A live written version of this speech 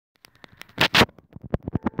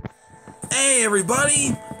Hey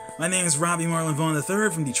everybody! My name is Robbie Marlon Vaughn III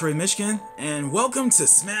from Detroit, Michigan, and welcome to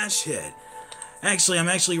Smash Hit. Actually, I'm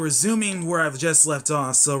resuming where I've just left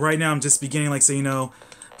off, so right now I'm just beginning,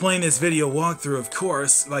 playing this video walkthrough, of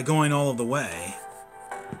course, by going all of the way.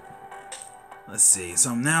 Let's see, so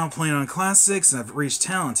I'm now playing on Classics, and I've reached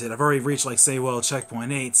Talented. I've already reached,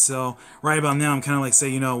 checkpoint 8, so right about now I'm kind of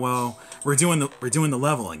we're doing the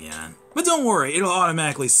level again. But don't worry, it'll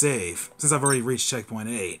automatically save, since I've already reached checkpoint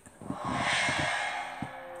 8.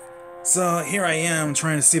 So here I am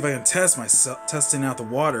trying to see if I can testing out the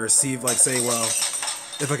water, see if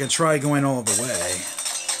if I can try going all of the way.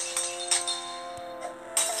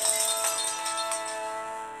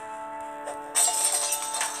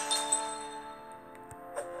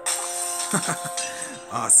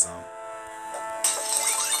 Awesome.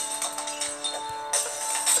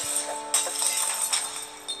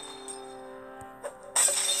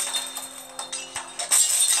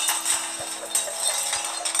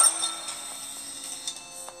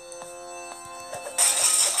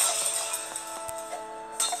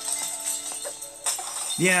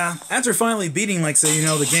 Yeah, after finally beating,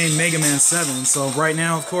 the game Mega Man 7, so right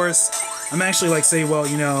now, of course, I'm actually,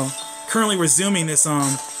 currently resuming this,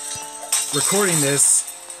 recording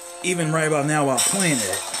this, even right about now while playing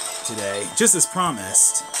it today, just as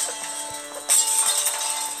promised.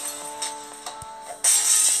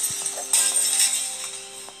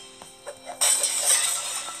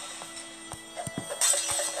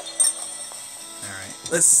 Alright,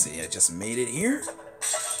 let's see, I just made it here.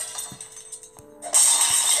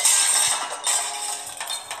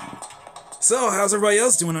 So, how's everybody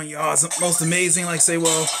else doing on your most amazing,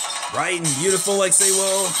 bright and beautiful,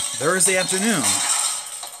 Thursday afternoon?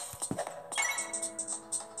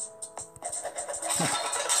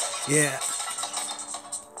 Yeah.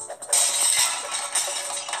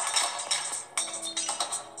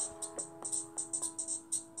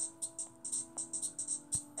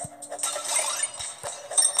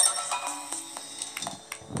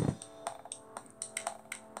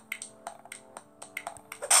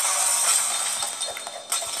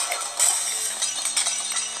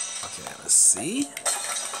 See?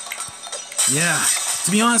 Yeah,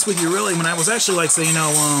 to be honest with you, really, when I was actually, playing,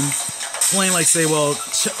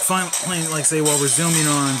 resuming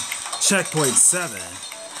on checkpoint 7,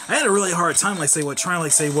 I had a really hard time, trying,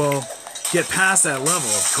 get past that level,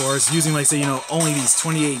 of course, using, only these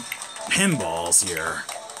 28 pinballs here.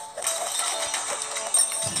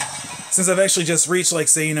 Since I've actually just reached,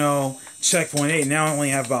 checkpoint 8, now I only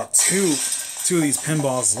have about two of these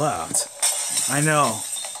pinballs left. I know.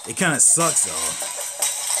 It kind of sucks, though.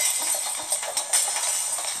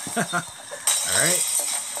 Alright.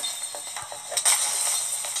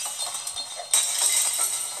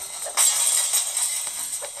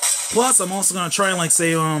 Plus, I'm also going to try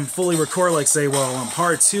and, fully record,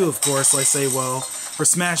 part 2, of course, for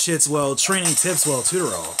Smash Hits, Training Tips,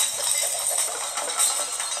 tutorial.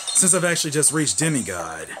 Since I've actually just reached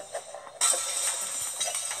Demigod.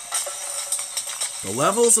 The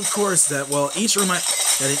levels, of course, that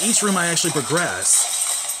in each room I actually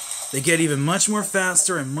progress, they get even much more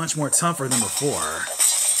faster and much more tougher than before.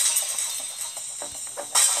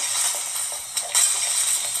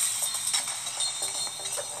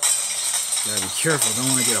 Gotta be careful,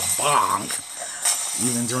 don't want to get a bonk,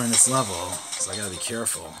 even during this level, so I gotta be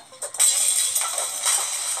careful.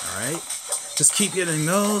 Alright, just keep hitting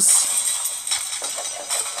those.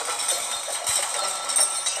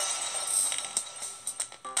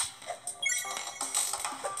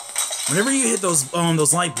 Whenever you hit those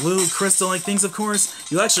light blue crystal-like things, of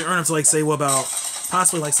course, you actually earn up to, about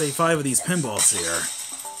possibly, 5 of these pinballs here.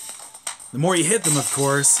 The more you hit them, of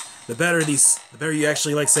course, the better you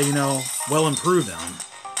actually, well improve them.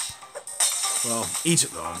 Well, each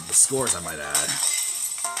of them, the scores, I might add.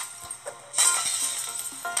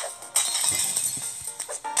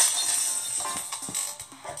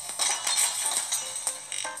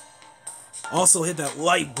 Also hit that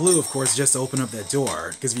light blue, of course, just to open up that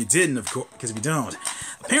door. Because if you don't,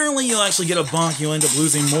 apparently you'll actually get a bonk. You'll end up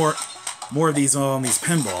losing more of these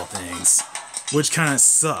pinball things, which kind of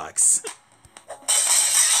sucks.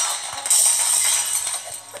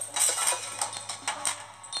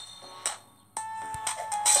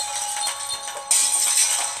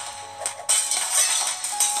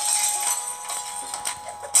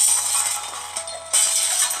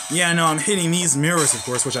 Yeah, I know, I'm hitting these mirrors, of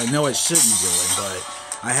course, which I know I shouldn't be doing, but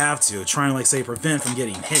I have to, try and, prevent from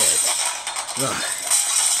getting hit. Ugh.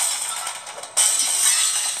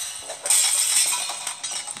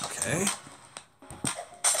 Okay.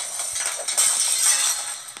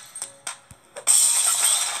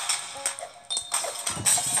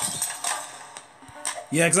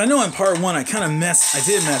 Yeah, because I know in part 1 I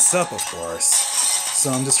did mess up, of course.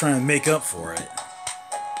 So I'm just trying to make up for it.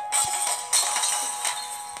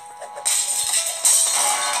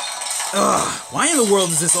 Ugh, why in the world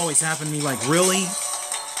does this always happen to me? Like, really?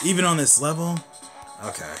 Even on this level?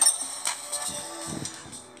 Okay.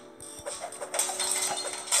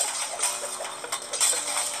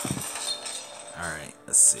 Alright,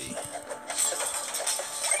 let's see.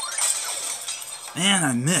 Man,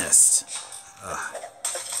 I missed. Ugh.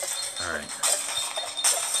 Alright.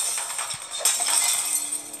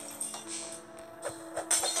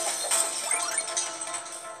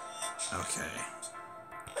 Okay.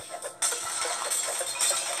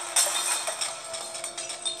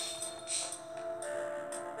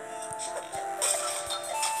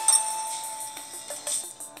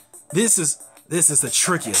 This is the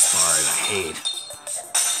trickiest part I hate.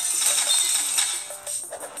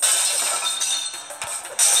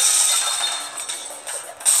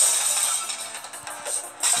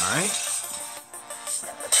 Alright.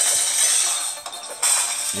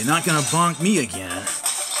 You're not gonna bonk me again.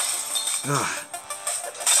 Ugh.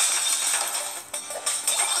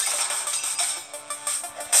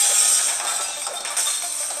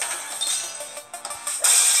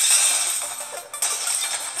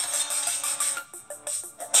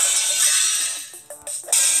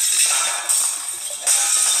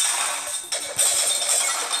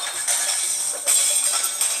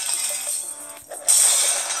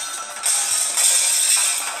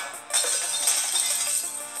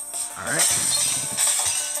 Alright.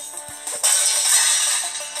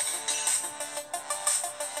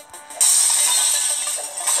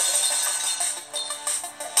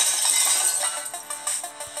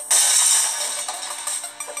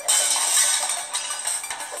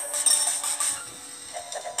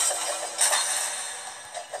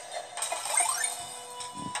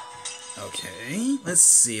 Okay, let's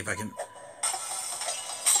see if I can...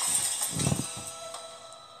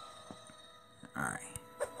 Alright.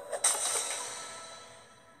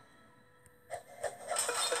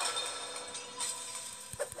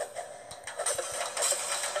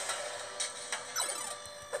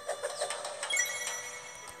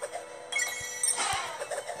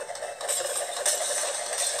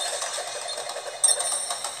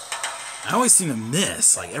 I always seem to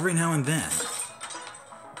miss, like, every now and then.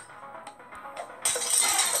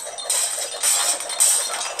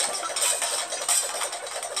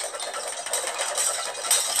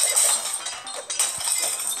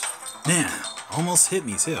 Man, almost hit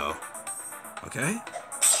me too. Okay.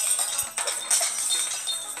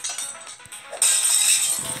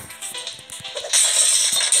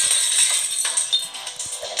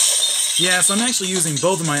 Yeah, so I'm actually using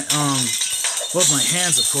both my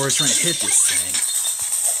hands, of course, trying to hit this thing.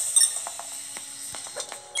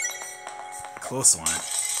 Close one.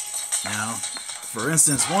 Now, for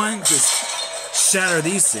instance, one, just shatter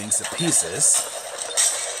these things to pieces.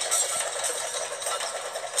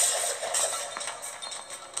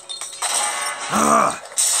 Ah!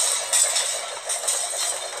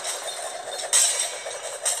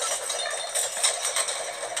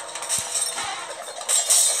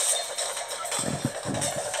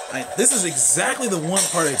 This is exactly the one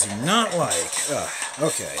part I do not like.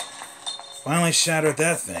 Okay. Finally shattered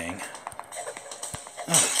that thing.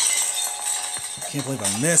 Can't believe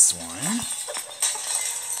I missed one.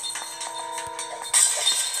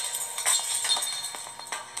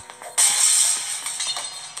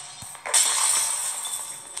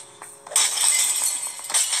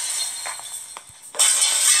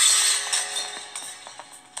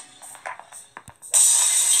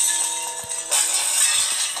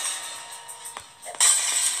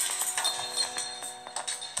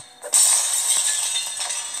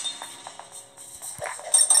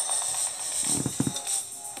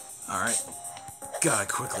 Alright. Gotta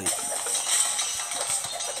quickly...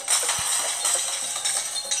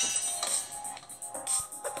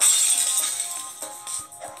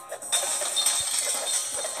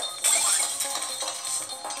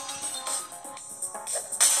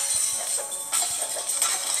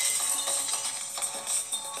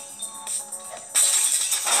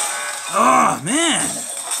 Oh, man!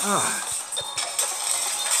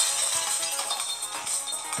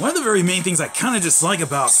 One of the very main things I kind of dislike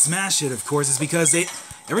about Smash Hit, of course, is because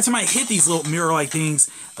every time I hit these little mirror-like things,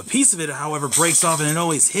 a piece of it, however, breaks off and it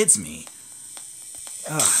always hits me.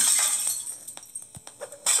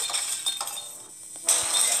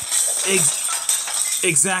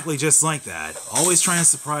 Exactly just like that. Always trying to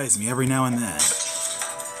surprise me every now and then.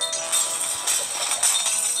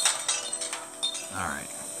 Alright.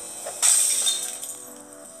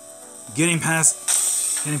 Getting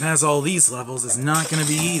past Getting past all these levels is not going to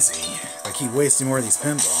be easy. I keep wasting more of these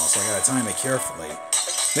pinballs, so I gotta time it carefully.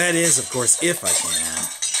 That is, of course, if I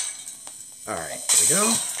can. Alright, here we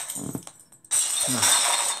go.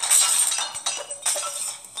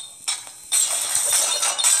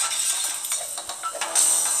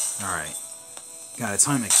 Alright. Gotta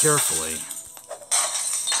time it carefully.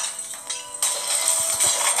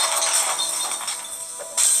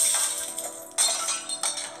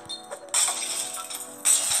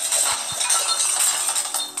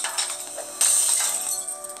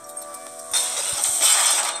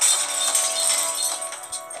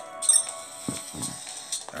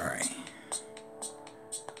 Alright.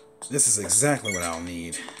 This is exactly what I'll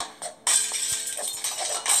need.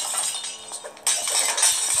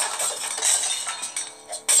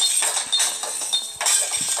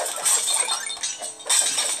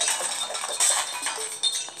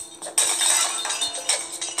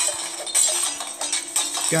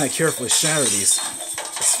 Gotta carefully shatter this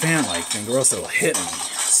fan-like thing, or else it'll hit me.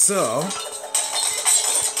 So,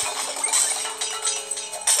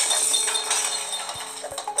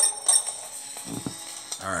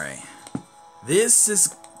 alright. This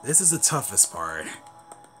is the toughest part.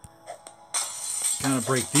 Gotta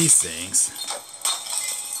break these things.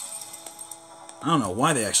 I don't know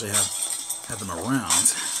why they actually have them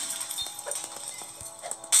around.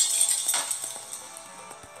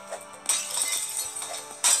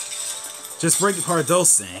 Just break apart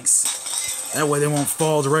those things. That way they won't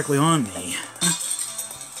fall directly on me.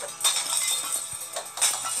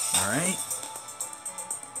 Alright.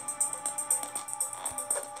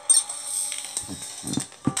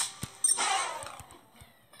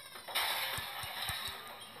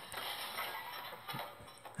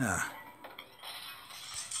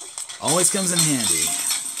 Always comes in handy.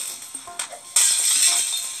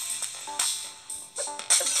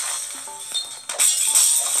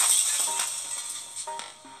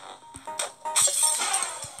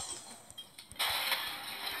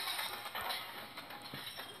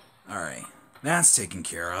 Alright, that's taken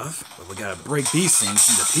care of, but we gotta break these things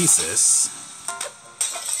into pieces.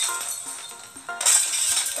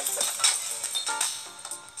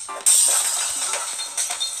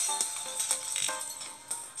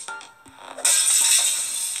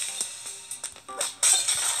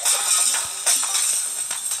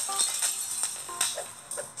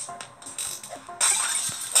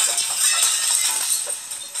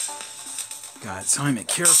 Gotta time it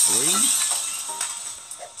carefully.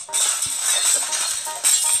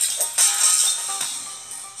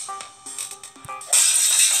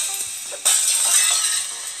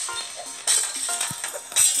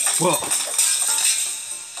 Whoa.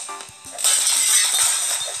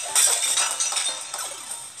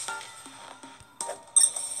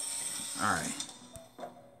 Alright.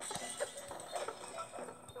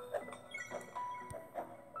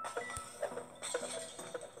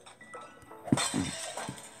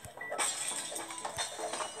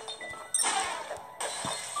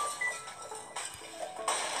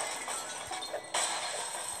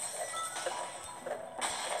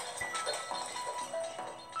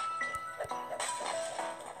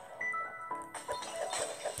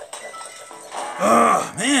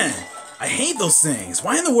 Oh man, I hate those things.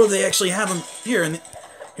 Why in the world do they actually have them here in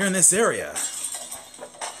this area?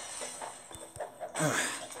 Ugh.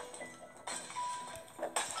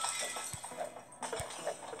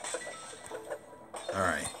 All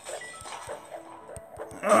right.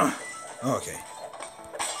 Okay.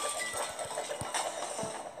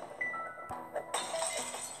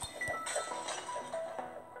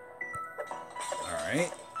 All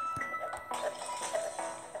right.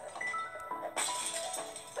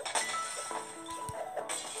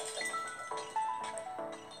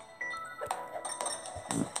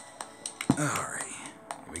 Alright,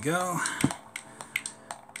 here we go.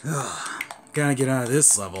 Ugh, gotta get out of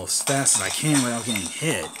this level as fast as I can without getting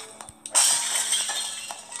hit.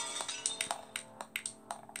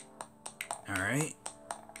 Alright.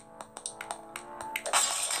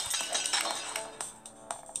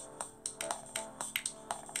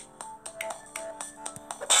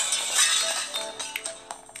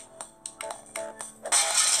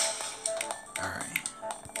 Alright.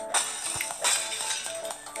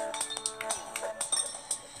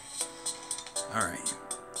 Alright.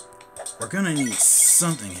 We're gonna need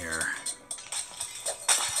something here.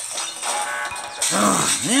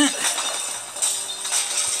 Oh, man.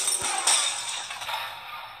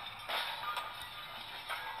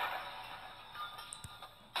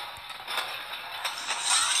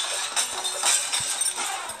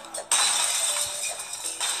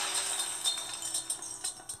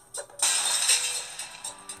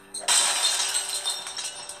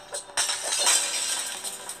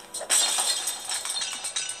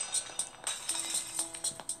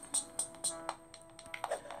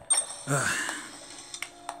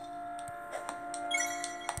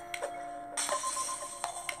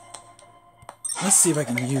 Let's see if I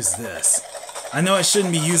can use this. I know I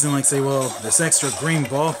shouldn't be using, like, say, well, this extra green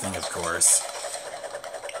ball thing, of course.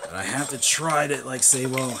 But I have to try to, like, say,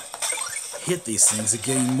 well, hit these things to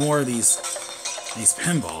gain more of these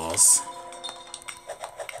pinballs.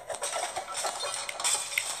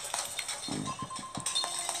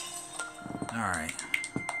 Alright.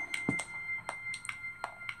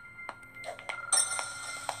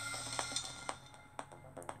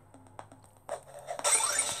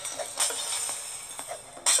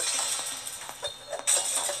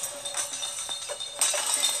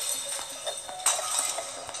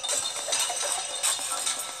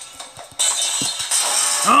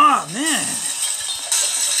 Oh, man!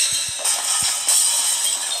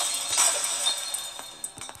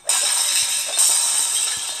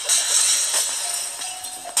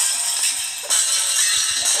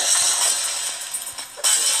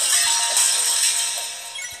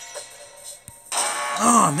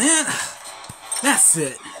 Oh, man! That's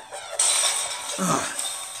it! Ugh.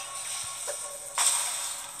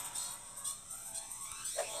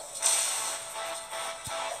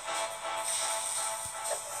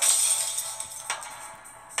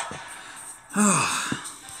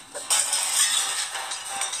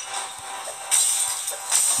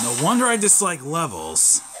 No wonder I dislike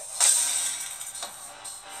levels.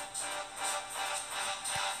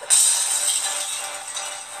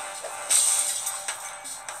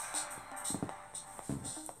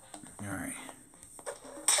 Alright.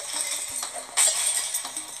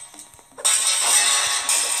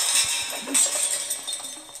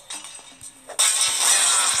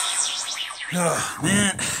 Oh,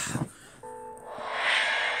 man.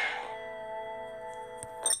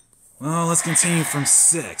 Well, let's continue from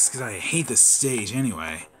 6, because I hate this stage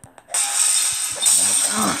anyway.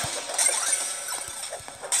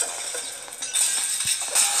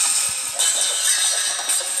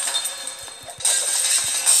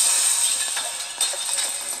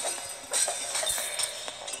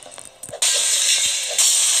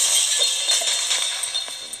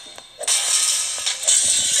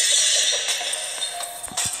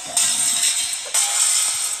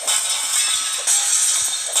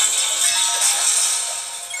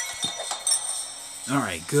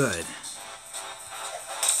 Alright, good.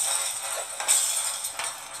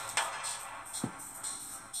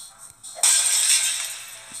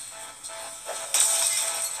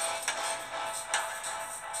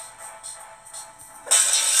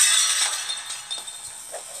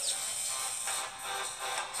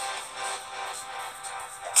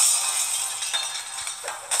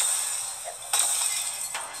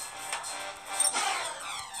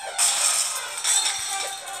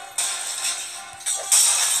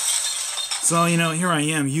 So, you know, here I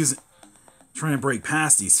am trying to break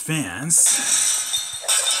past these fans.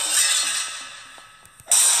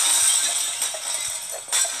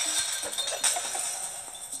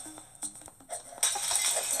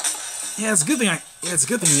 Yeah, it's a good thing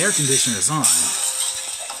the air conditioner is on.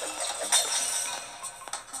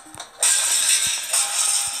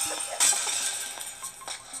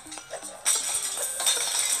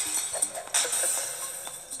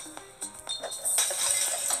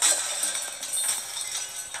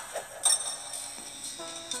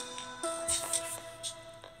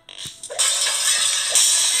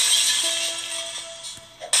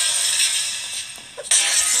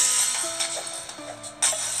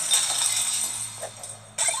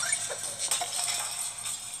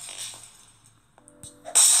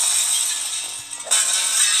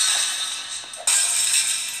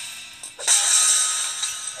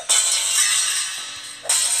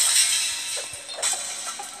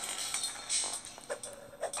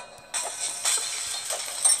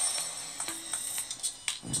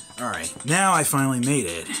 Alright, now I finally made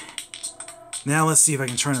it. Now let's see if I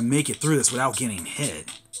can try to make it through this without getting hit.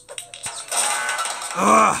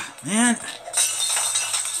 Ugh, man!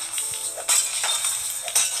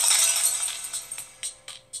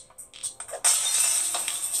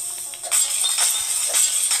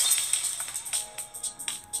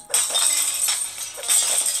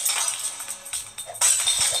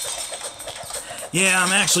 Yeah,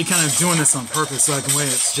 I'm actually kind of doing this on purpose so I can wait.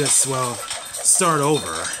 It's just, well, start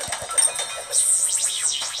over.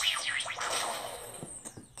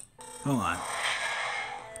 Hold on.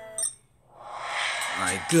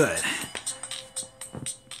 Alright, good.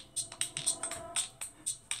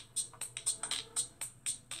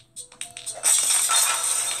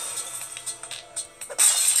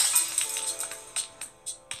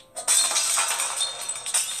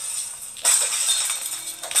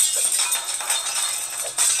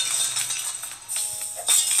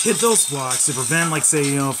 hit those blocks to prevent, like, say,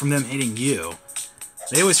 you know, from them hitting you.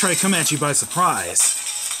 They always try to come at you by surprise.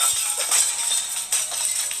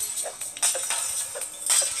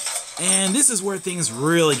 And this is where things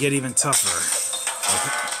really get even tougher.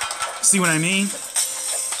 Okay. See what I mean?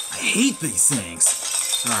 I hate these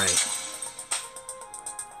things. Alright.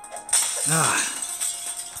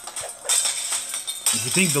 If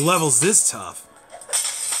you think the level's this tough,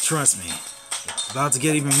 trust me, it's about to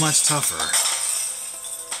get even much tougher.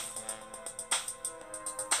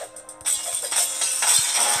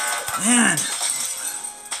 Man!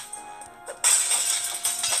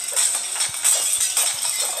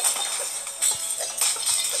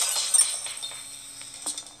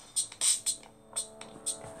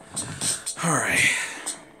 Alright.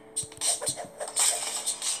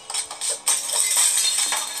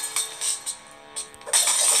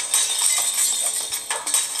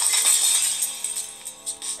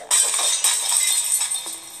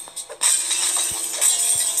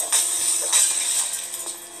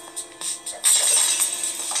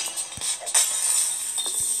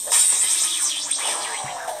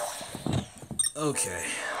 Okay.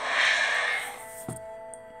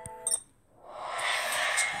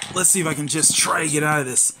 Let's see if I can just try to get out of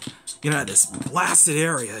this blasted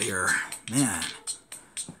area here. Man.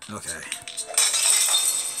 Okay.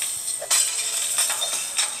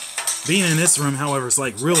 Being in this room, however, is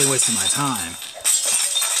like really wasting my time.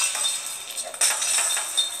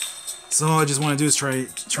 So all I just want to do is try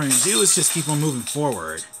and do is just keep on moving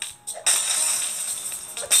forward.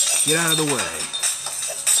 Get out of the way.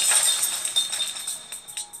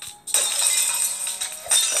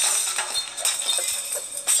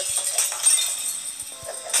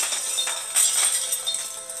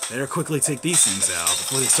 Better quickly take these things out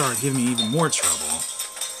before they start giving me even more trouble.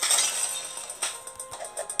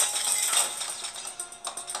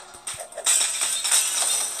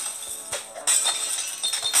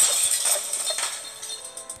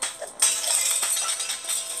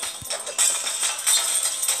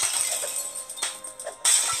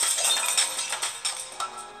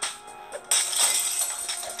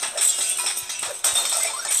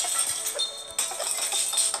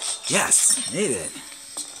 Yes, made it.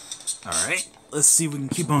 Alright, let's see if we can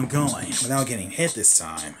keep on going without getting hit this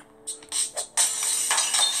time.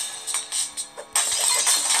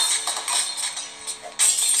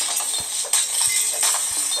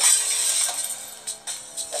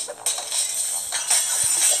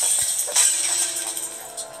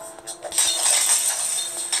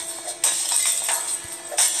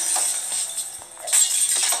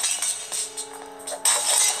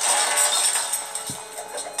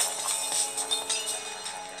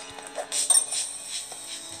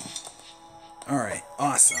 Alright,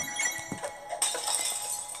 awesome.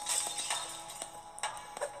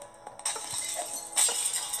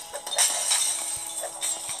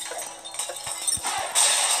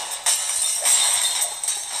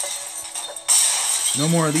 No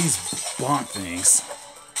more of these bonk things.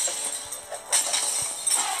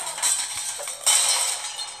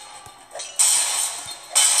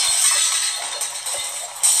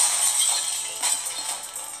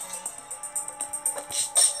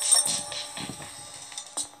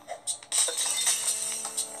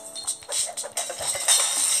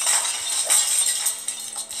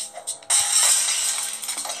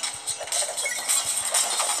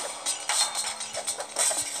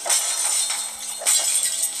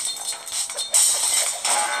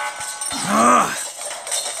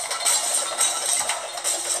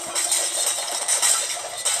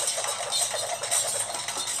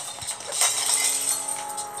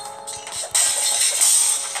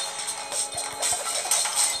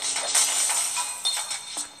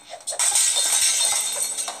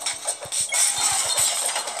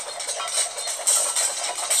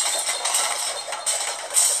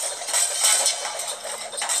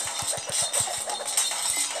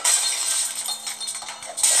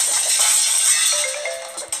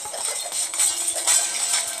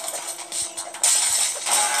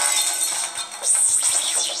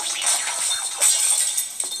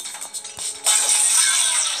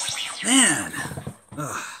 Man!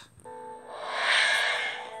 Ugh.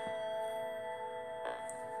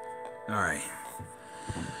 Alright.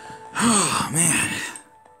 Oh, man.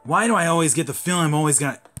 Why do I always get the feeling I've always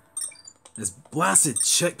got... This blasted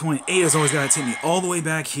checkpoint 8 has always got to take me all the way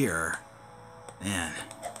back here. Man.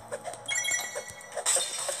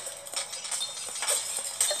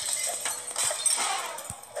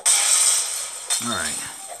 Alright.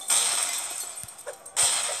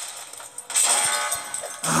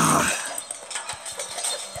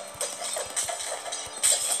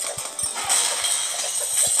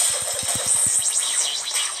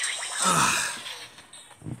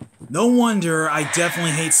 No wonder I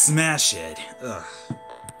definitely hate Smash It. Ugh.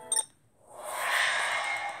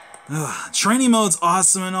 Ugh. Training mode's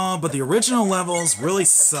awesome and all, but the original levels really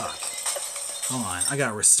suck. Hold on, I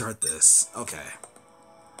gotta restart this. Okay.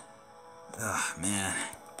 Ugh, man.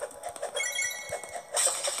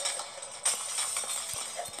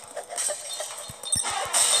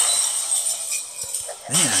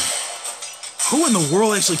 Man. Who in the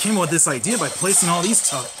world actually came up with this idea by placing all these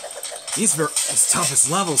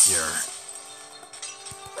toughest levels here?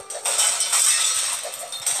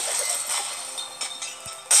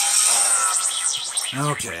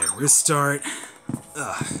 Okay, restart.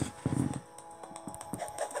 Ugh.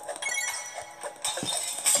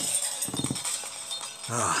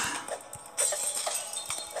 Ugh.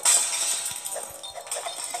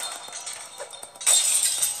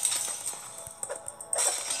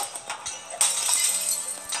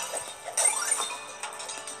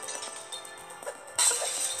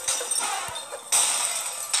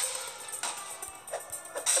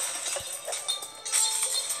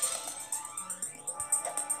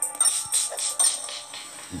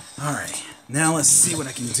 Alright, now let's see what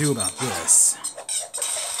I can do about this.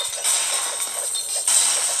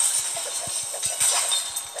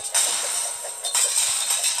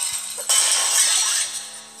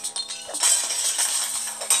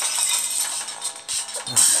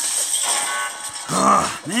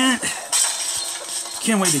 Oh, man.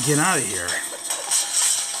 Can't wait to get out of here.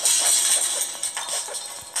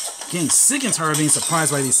 Getting sick and tired of being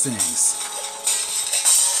surprised by these things.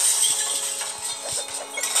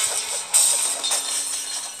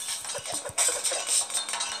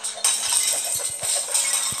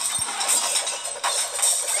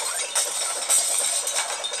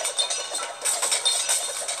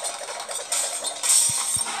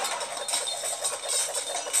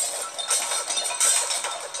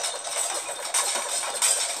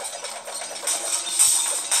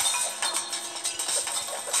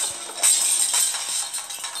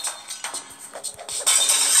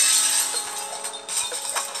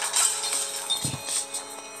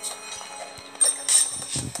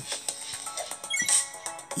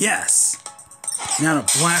 Yes! Now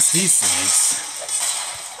to blast these things.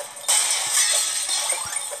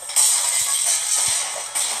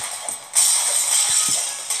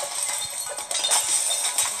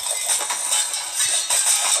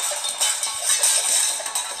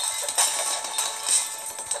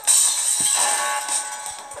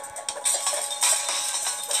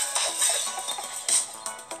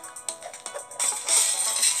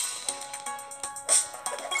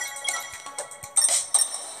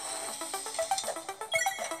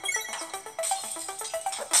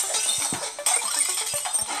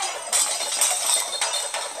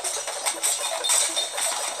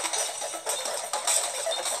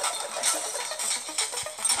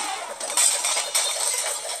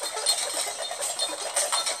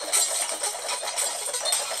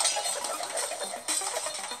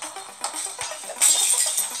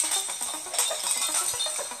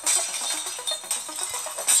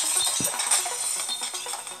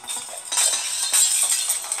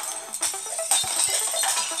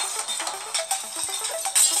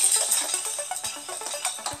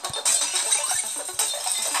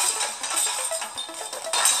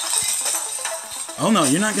 Oh no,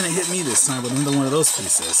 you're not gonna hit me this time with another one of those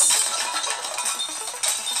pieces.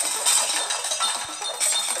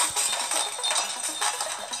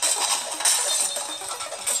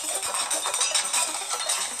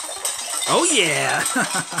 Oh yeah!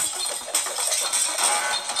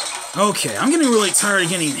 Okay, I'm getting really tired of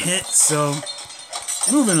getting hit, so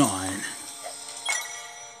moving on.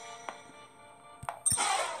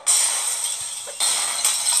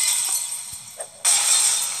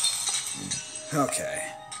 Okay.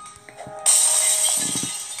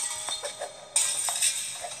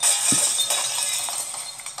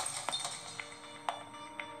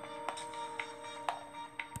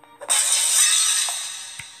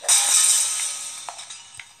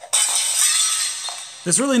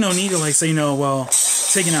 There's really no need to, like, say, you know, well,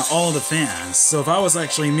 taking out all the fans. So if I was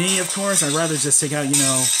actually me, of course, I'd rather just take out, you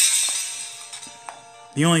know,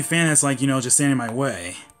 the only fan that's, like, you know, just standing in my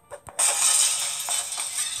way.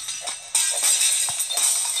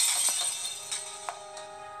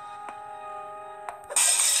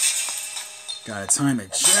 Gotta time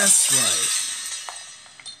it just right.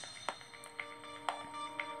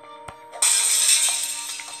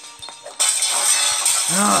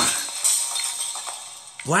 Ugh.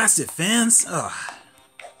 Blasted fans? Ugh.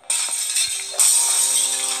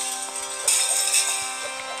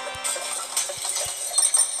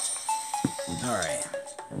 Alright.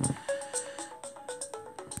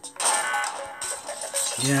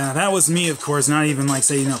 Yeah, that was me, of course, not even, like,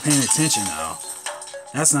 say, paying attention, though.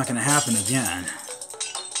 That's not gonna happen again.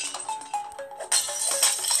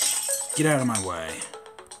 Get out of my way.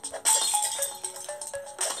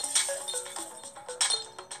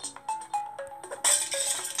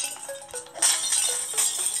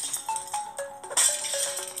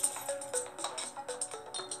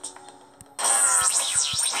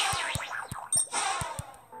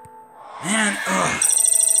 Man, ugh.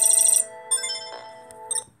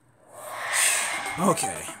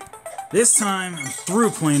 Okay. This time, I'm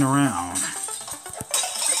through playing around.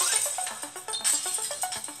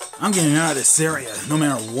 I'm getting out of this area, no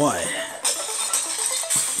matter what.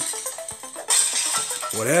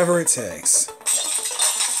 Whatever it takes.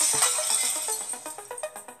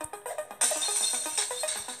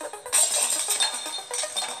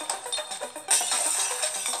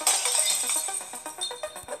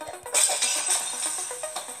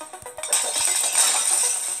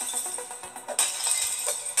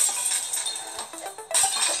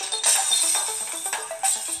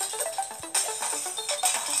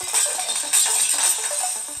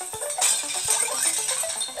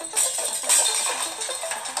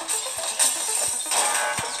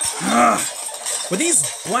 Ugh. Would these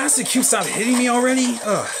blasted cubes stop hitting me already?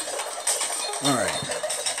 Ugh. Alright.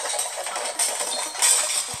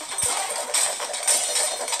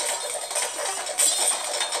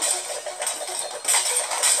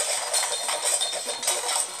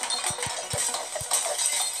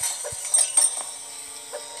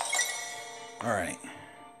 Alright.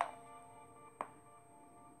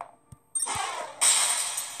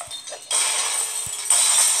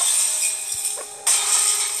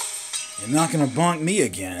 You're not gonna bonk me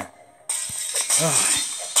again. Ugh.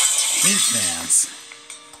 Hate fans.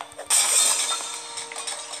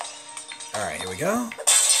 Alright, here we go.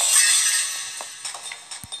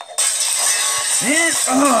 And,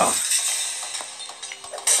 ugh!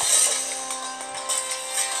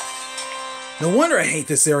 No wonder I hate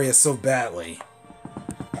this area so badly.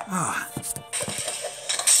 Ah.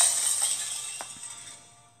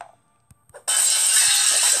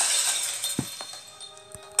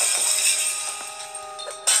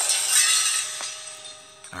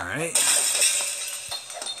 Alright.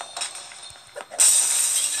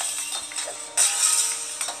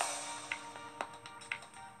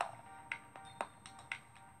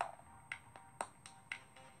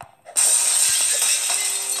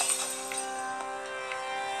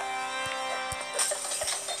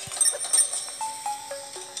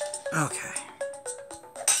 Okay.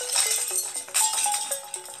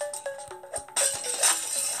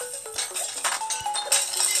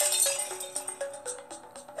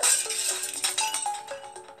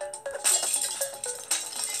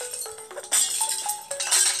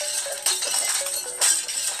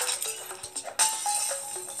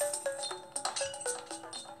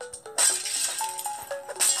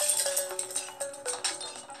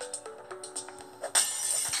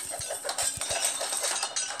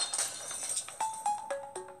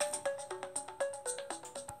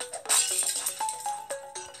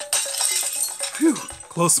 Phew,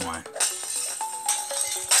 close one.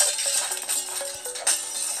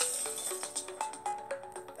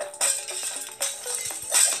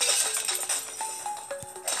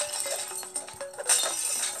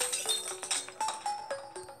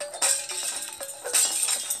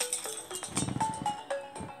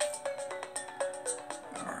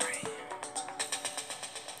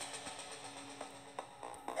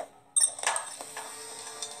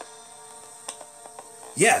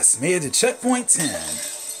 Yes, made it to checkpoint 10.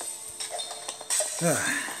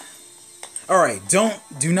 Alright,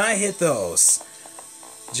 do not hit those.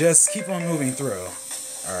 Just keep on moving through.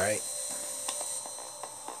 Alright.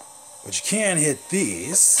 But you can hit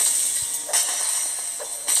these.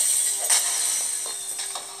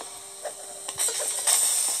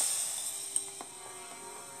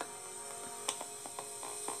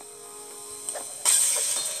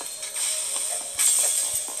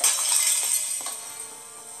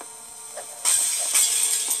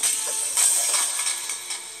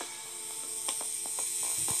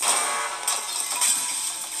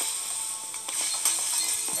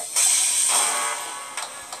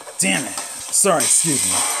 Damn it. Sorry, excuse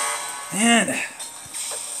me. And...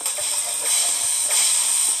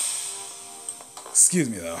 excuse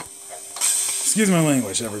me, though. Excuse my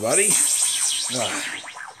language, everybody.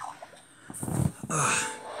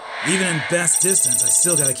 Even in best distance, I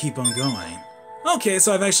still gotta keep on going. Okay,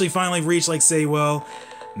 so I've actually finally reached, like, say, well,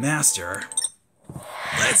 Master.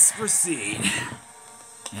 Let's proceed.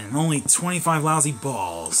 And only 25 lousy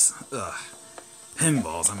balls.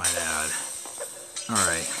 Pinballs, I might add.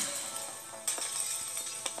 Alright.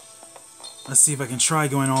 Let's see if I can try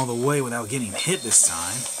going all the way without getting hit this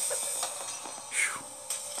time. Whew.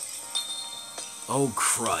 Oh,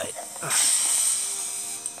 crud.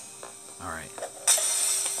 Alright.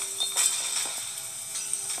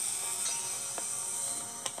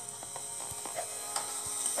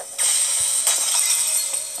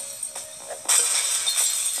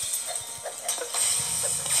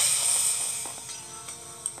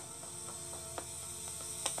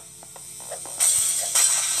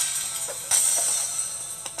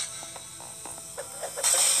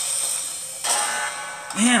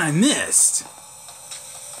 Man, I missed!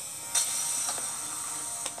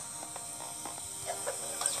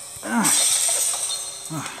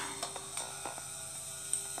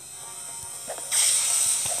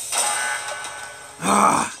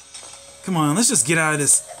 Come on, let's just get out of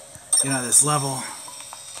this level.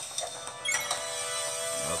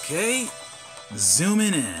 Okay.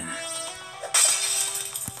 Zooming in.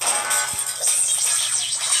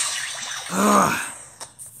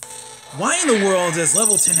 Why in the world does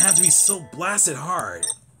level 10 have to be so blasted hard?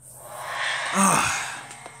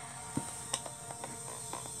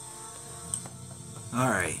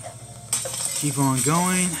 Alright. Keep on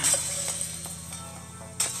going.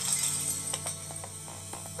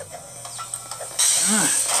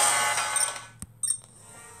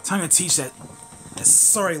 Time to teach that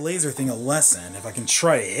sorry laser thing a lesson, if I can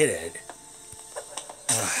try to hit it.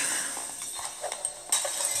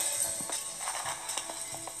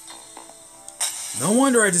 No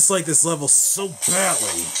wonder I dislike this level so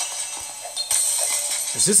badly.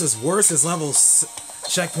 It's just as worse as level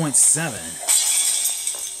checkpoint 7.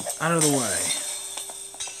 Out of the way.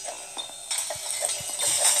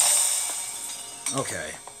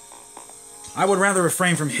 Okay. I would rather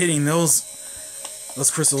refrain from hitting those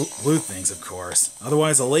crystal blue things, of course.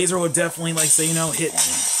 Otherwise, a laser would definitely, like, say, you know, hit me.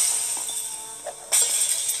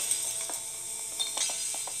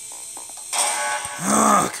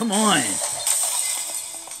 Ah, come on!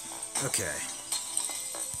 Okay.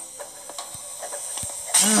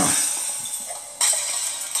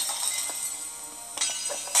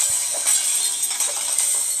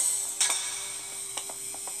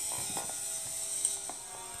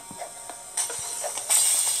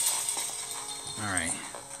 Alright.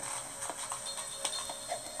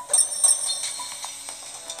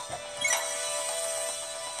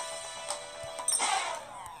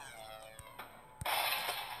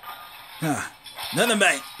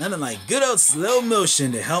 Nothing like good old slow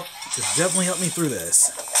motion to definitely help me through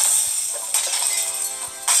this.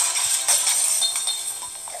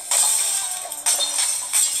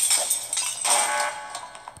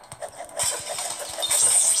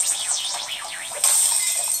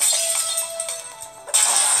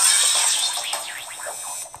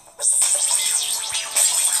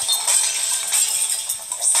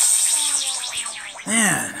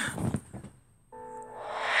 Man.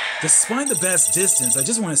 Despite the best distance, I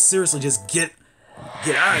just want to seriously just get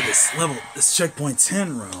out of this checkpoint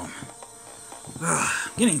 10 room. I'm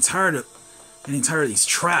getting tired of these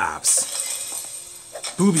traps.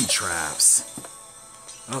 Booby traps.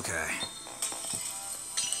 Okay.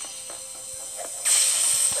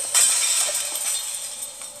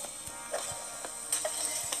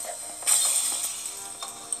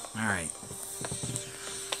 Alright.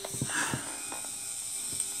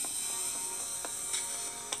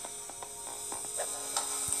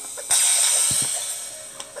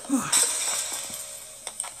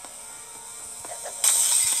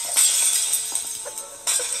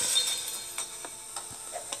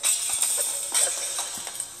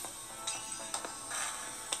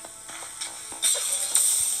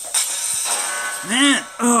 Man,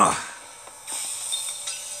 ugh.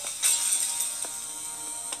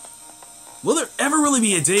 Will there ever really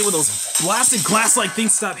be a day where those blasted glass-like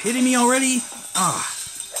things stop hitting me already?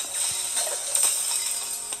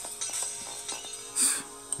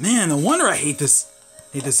 Man, no wonder I hate this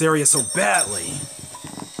area so badly.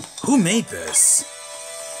 Who made this?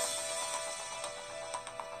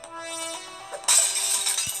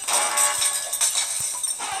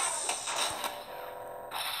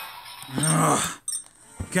 Ugh.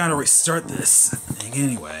 Gotta restart this thing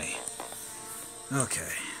anyway. Okay.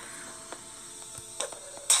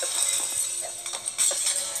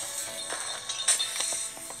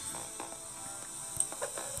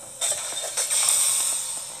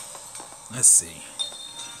 Let's see.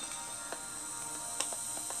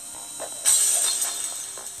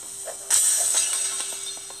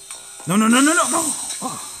 No.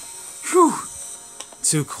 Oh. Whew.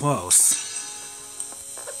 Too close.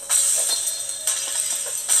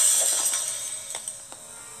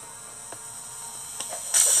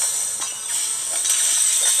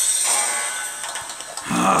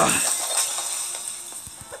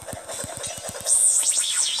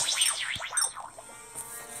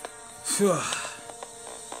 Phew.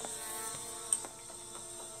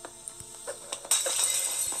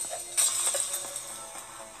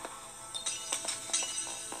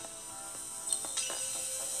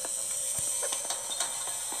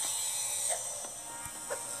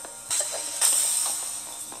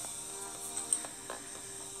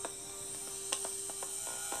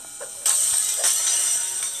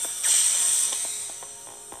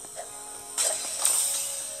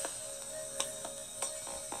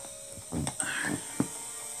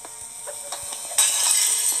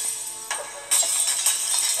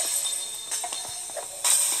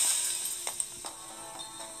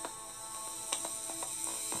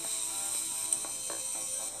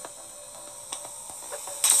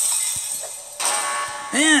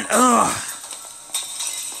 Man, ugh.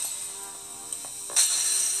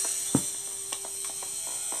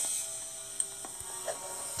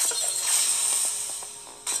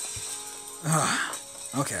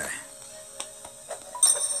 Okay.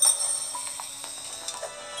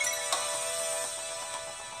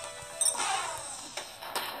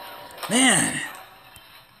 Man,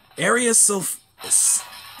 area's so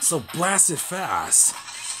blasted fast.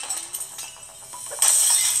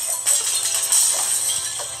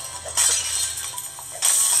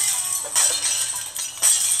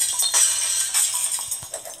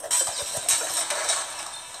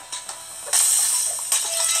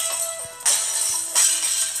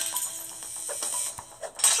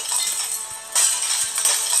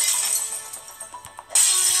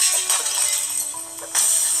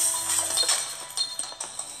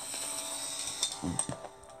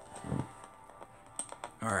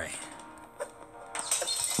 All right.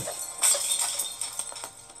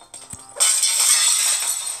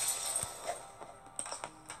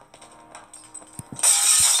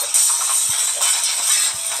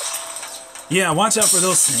 Yeah, watch out for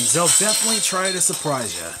those things. They'll definitely try to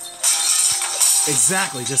surprise you.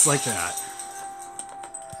 Exactly, just like that.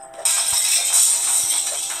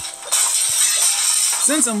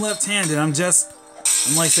 Since I'm left-handed, I'm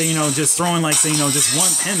like, say, just throwing, like, say, just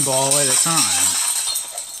one pinball at a time.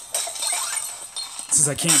 Since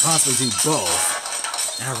I can't possibly do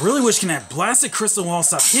both. And I really wish that blasted crystal wall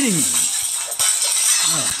stop hitting me.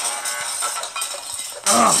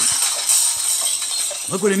 Ugh.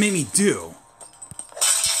 Look what it made me do.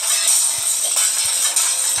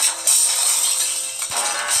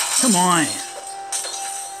 Come on.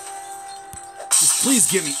 Just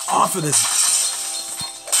please get me off of this.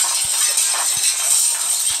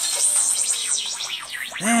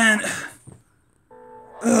 Man.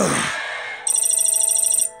 Ugh.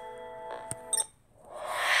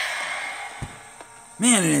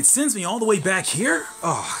 Man, and it sends me all the way back here?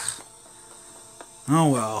 Oh. Oh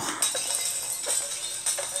well.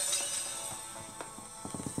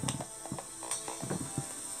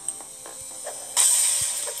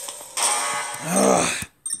 Ugh.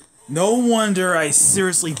 No wonder I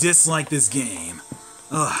seriously dislike this game.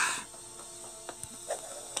 Ugh.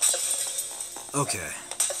 Okay.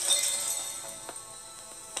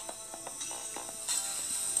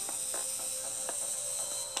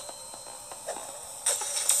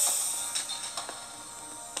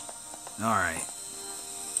 Alright.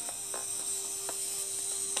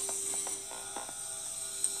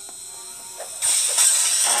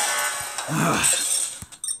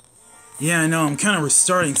 Yeah, I know, I'm kind of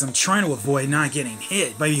restarting because I'm trying to avoid not getting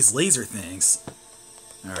hit by these laser things.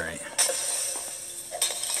 Alright.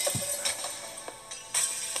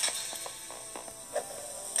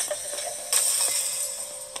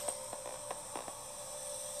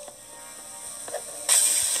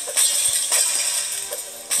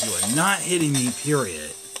 You are not hitting me,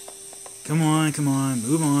 period. Come on,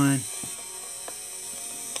 move on.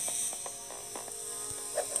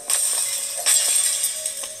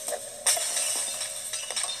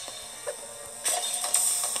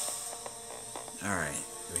 Alright,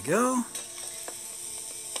 here we go.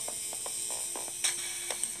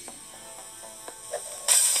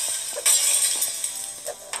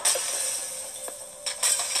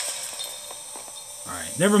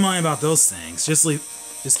 Alright, never mind about those things.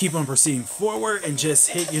 Just keep on proceeding forward and just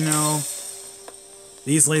hit,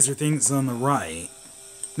 these laser things on the right.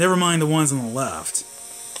 Never mind the ones on the left.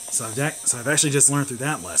 So I've actually just learned through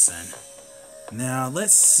that lesson. Now,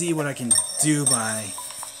 let's see what I can do by...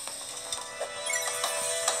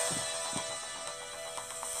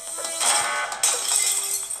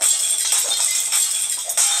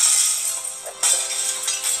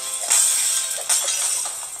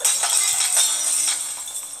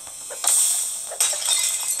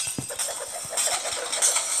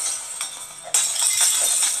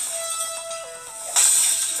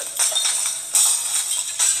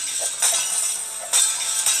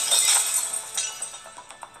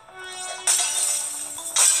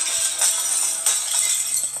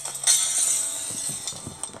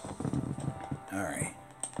 Alright.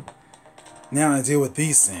 Now I deal with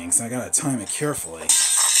these things. I gotta time it carefully.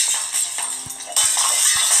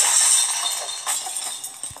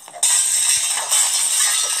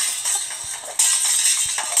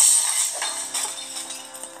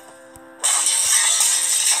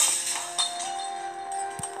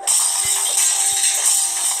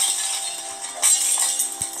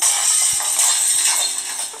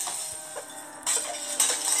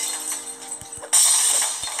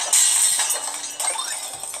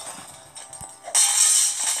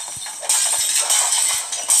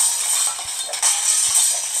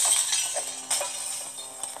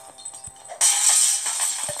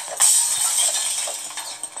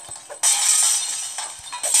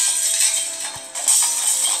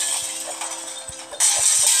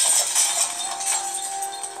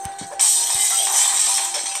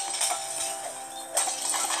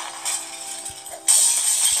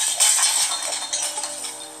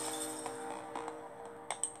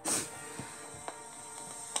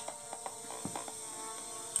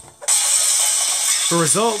 For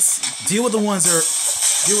results, deal with the ones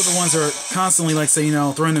that are constantly, like, say, you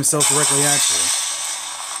know, throwing themselves directly at you.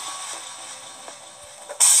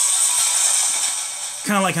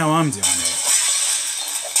 Kind of like how I'm doing it.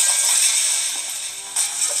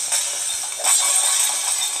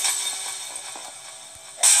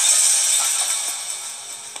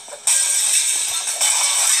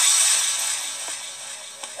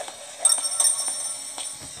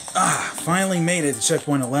 Ah, finally made it to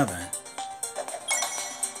checkpoint 11.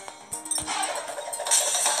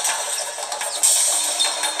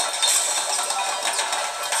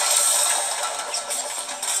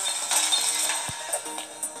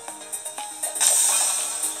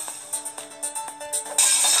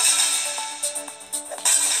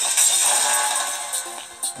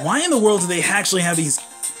 Why in the world do they actually have these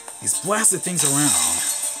blasted things around?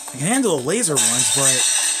 I can handle the laser ones,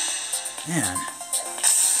 but man.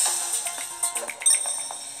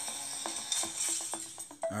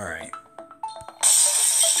 Alright.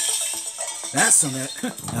 That's something.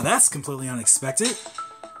 Now that's completely unexpected.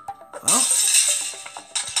 Well,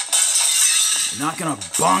 you're not gonna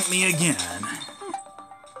bonk me again.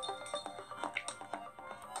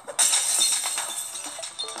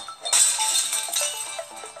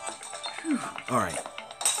 Alright.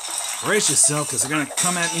 Brace yourself, because they're gonna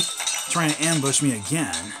come at me, trying to ambush me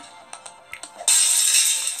again.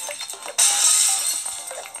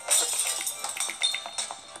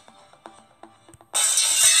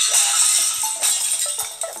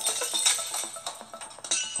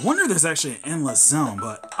 I wonder if there's actually an endless zone,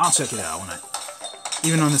 but I'll check it out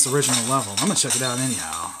even on this original level. I'm gonna check it out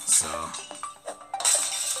anyhow, so...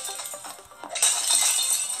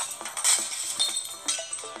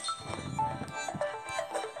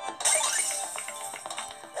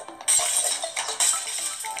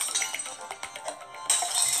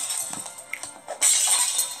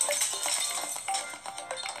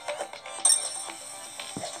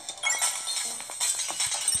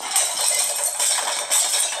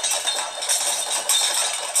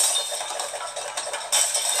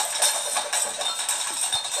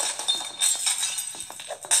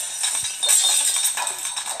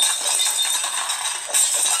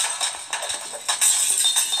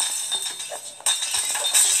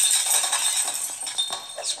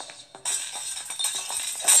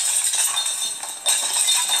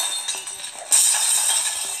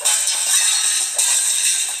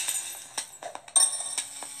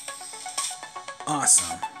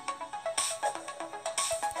 Awesome.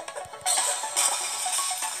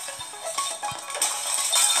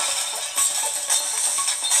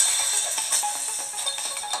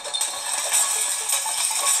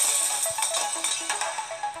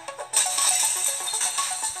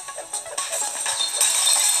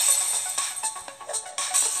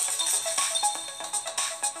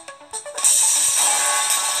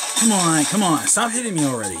 Come on, stop hitting me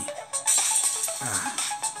already.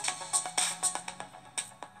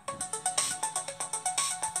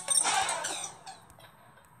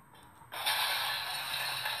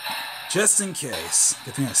 Just in case.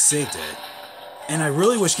 Good thing I saved it. And I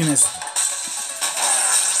really wish Guinness...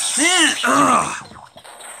 Man! Ugh!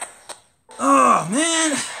 Oh,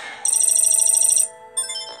 man!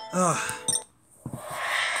 Ugh.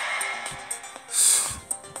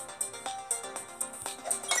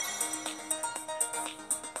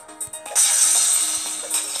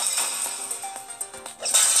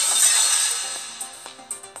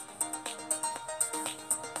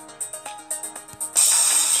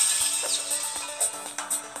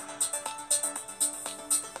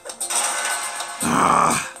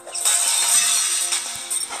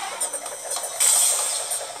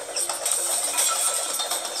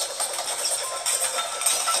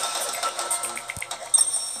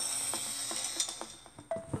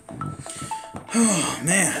 Oh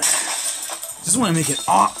man, just want to make it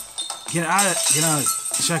off. Get out of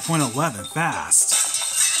checkpoint 11 fast.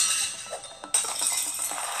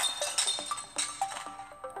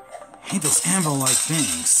 Hate those anvil-like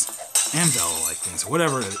things. Anvil-like things,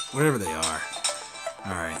 whatever they are.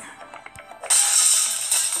 Alright.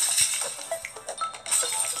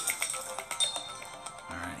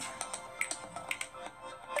 Alright.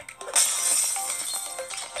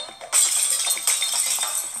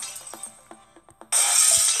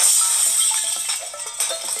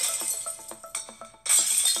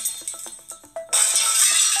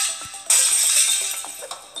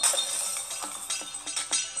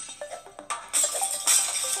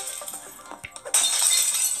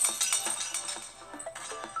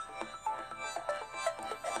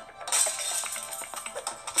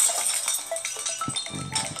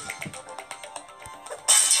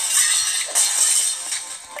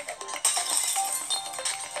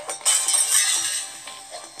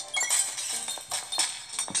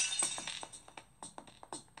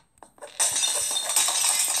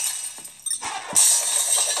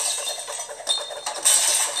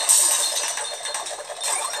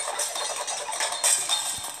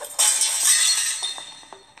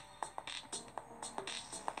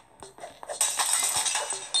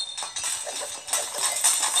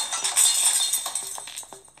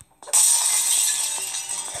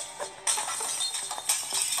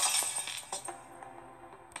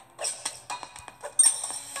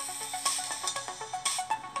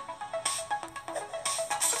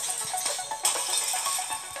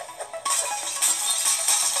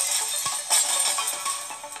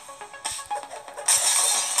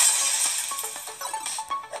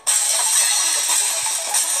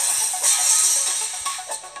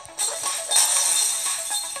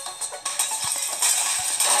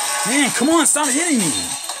 Man, come on, stop hitting me!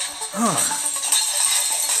 Ugh.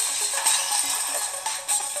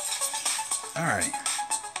 Alright.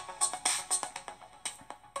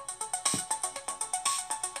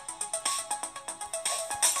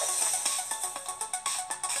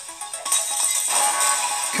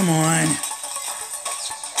 Come on.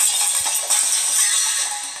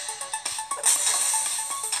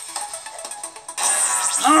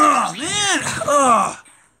 Oh, man! Ugh!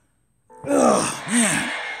 Ugh, man.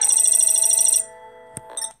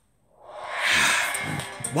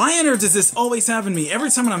 Why on earth does this always happen to me? Every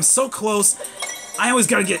time when I'm so close, I always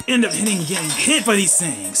gotta end up getting hit by these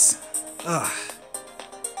things. Ugh.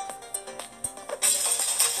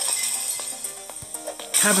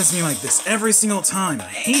 Happens to me like this every single time. I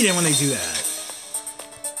hate it when they do that.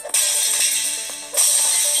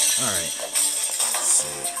 Alright. Let's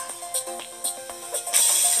see.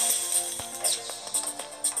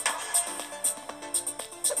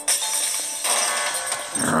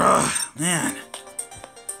 Ugh, man.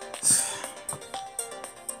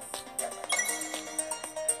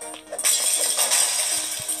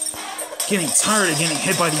 Getting tired of getting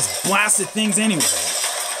hit by these blasted things anyway.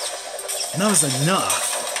 Enough is enough.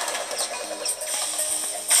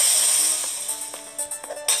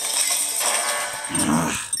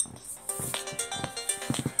 Ugh.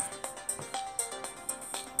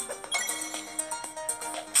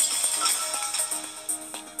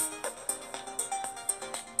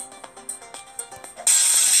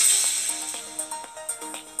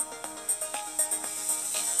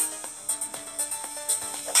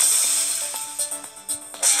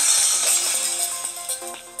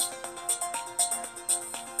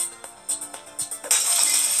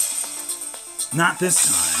 Not this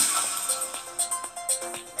time.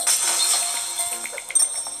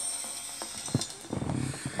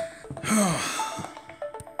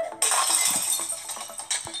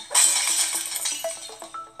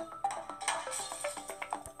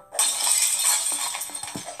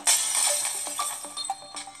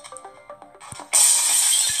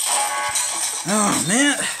 Oh,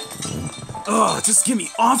 man. Oh, just get me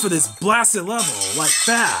off of this blasted level, like,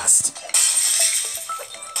 fast.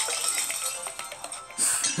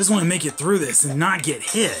 Just want to make it through this and not get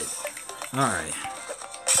hit. Alright.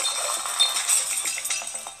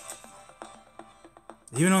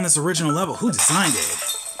 Even on this original level, who designed it?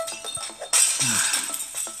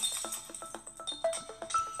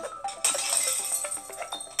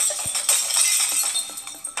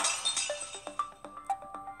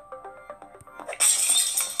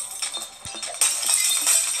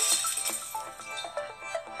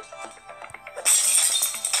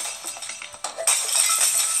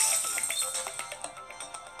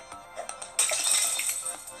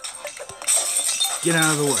 Get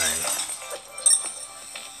out of the way.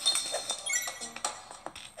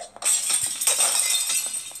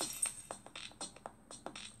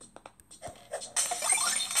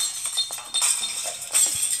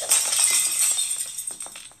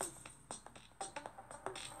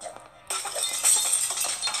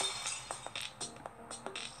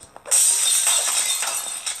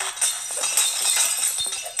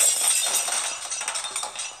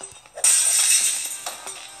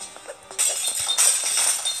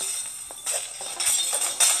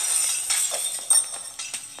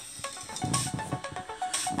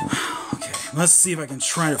 Let's see if I can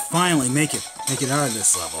try to finally make it out of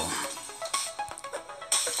this level.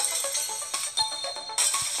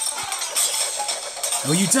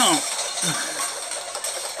 No, you don't.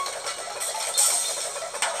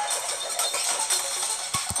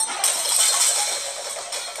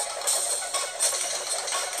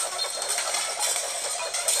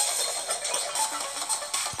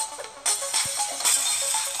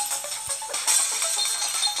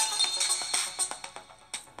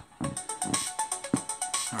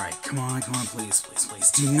 Alright, come on, please, please, please.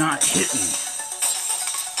 Do not hit me.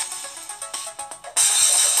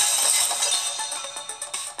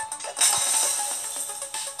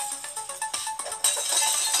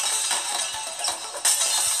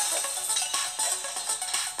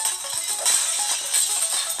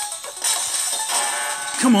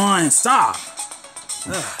 Come on, stop!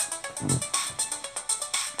 Ugh.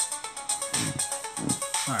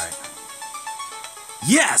 Alright.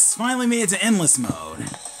 Yes! Finally made it to endless mode.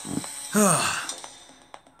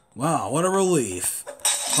 Wow, what a relief.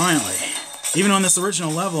 Finally. Even on this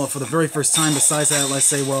original level, for the very first time, besides that, let's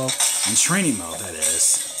say, well, in training mode, that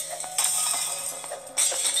is.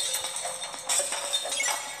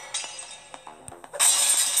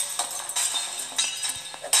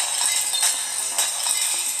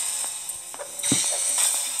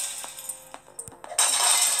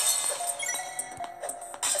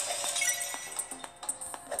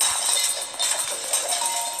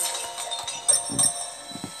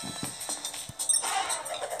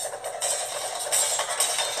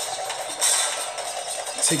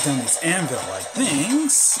 Take down these anvil-like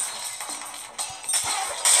things.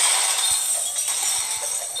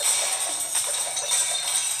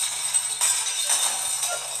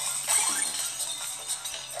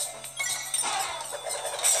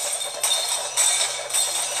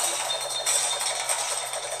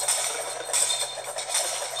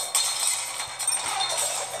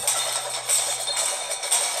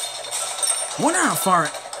 I wonder how far...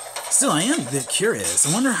 Still, I am a bit curious.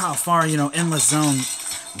 I wonder how far, you know, Endless Zone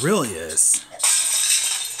really is.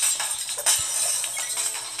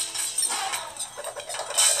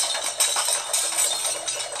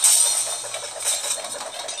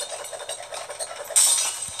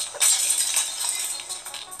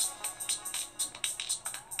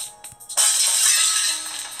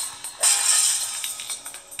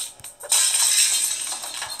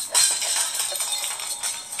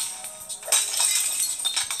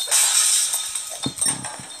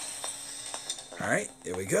 Alright,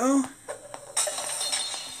 here we go.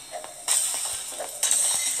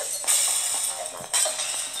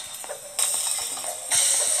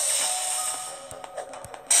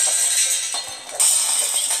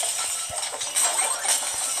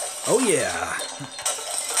 Oh yeah!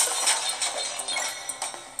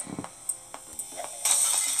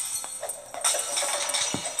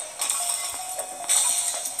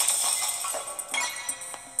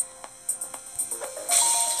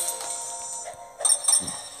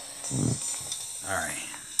 Alright.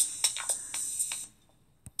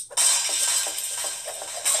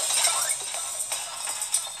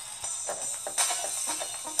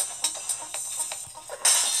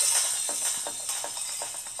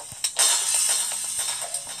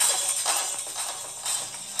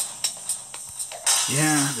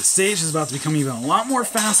 Yeah, the stage is about to become even a lot more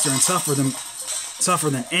faster and tougher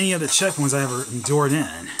than any of the checkpoints I ever endured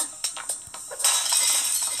in.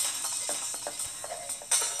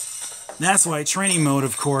 That's why training mode,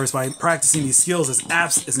 of course, by practicing these skills is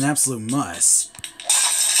an absolute must.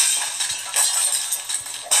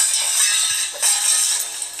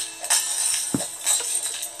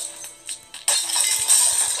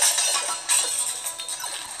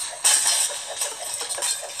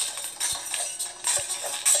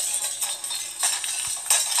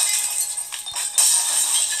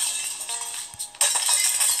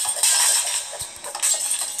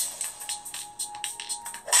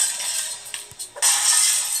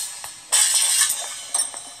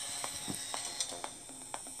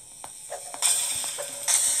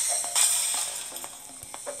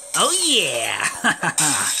 Oh yeah!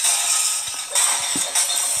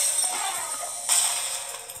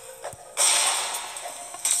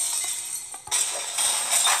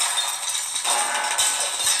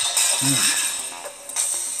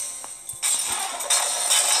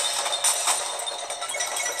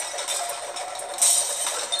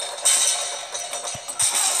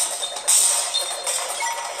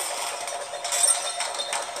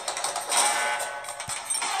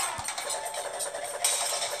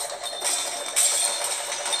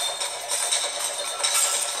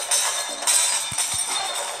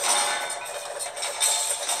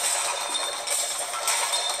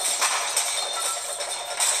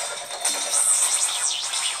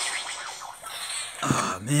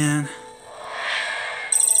 man.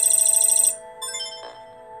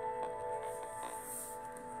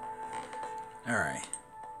 Alright.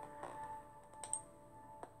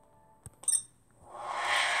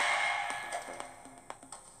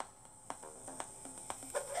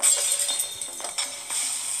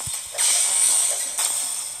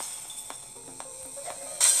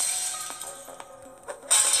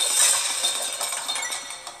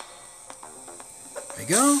 There we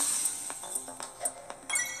go.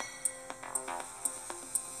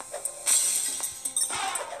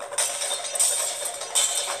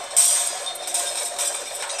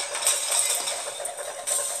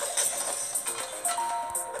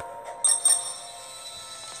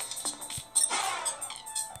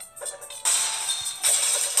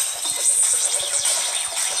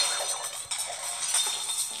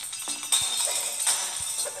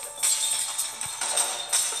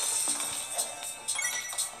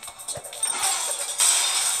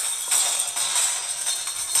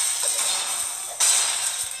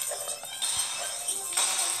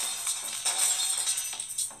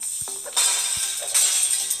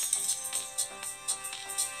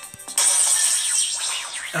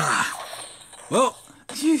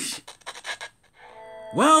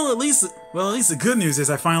 Well, at least the good news is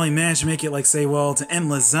I finally managed to make it, like, say, well, to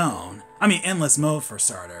endless zone. I mean, endless mode for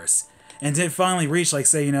starters, and did finally reach, like,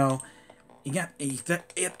 say, you know, you got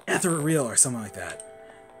Ethereal or something like that.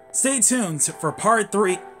 Stay tuned for part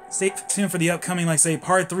 3. Stay tuned for the upcoming, like, say,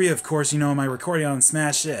 part 3. Of course, you know, my recording on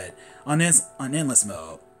Smash It on endless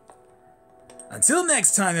mode. Until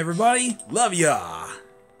next time, everybody. Love ya.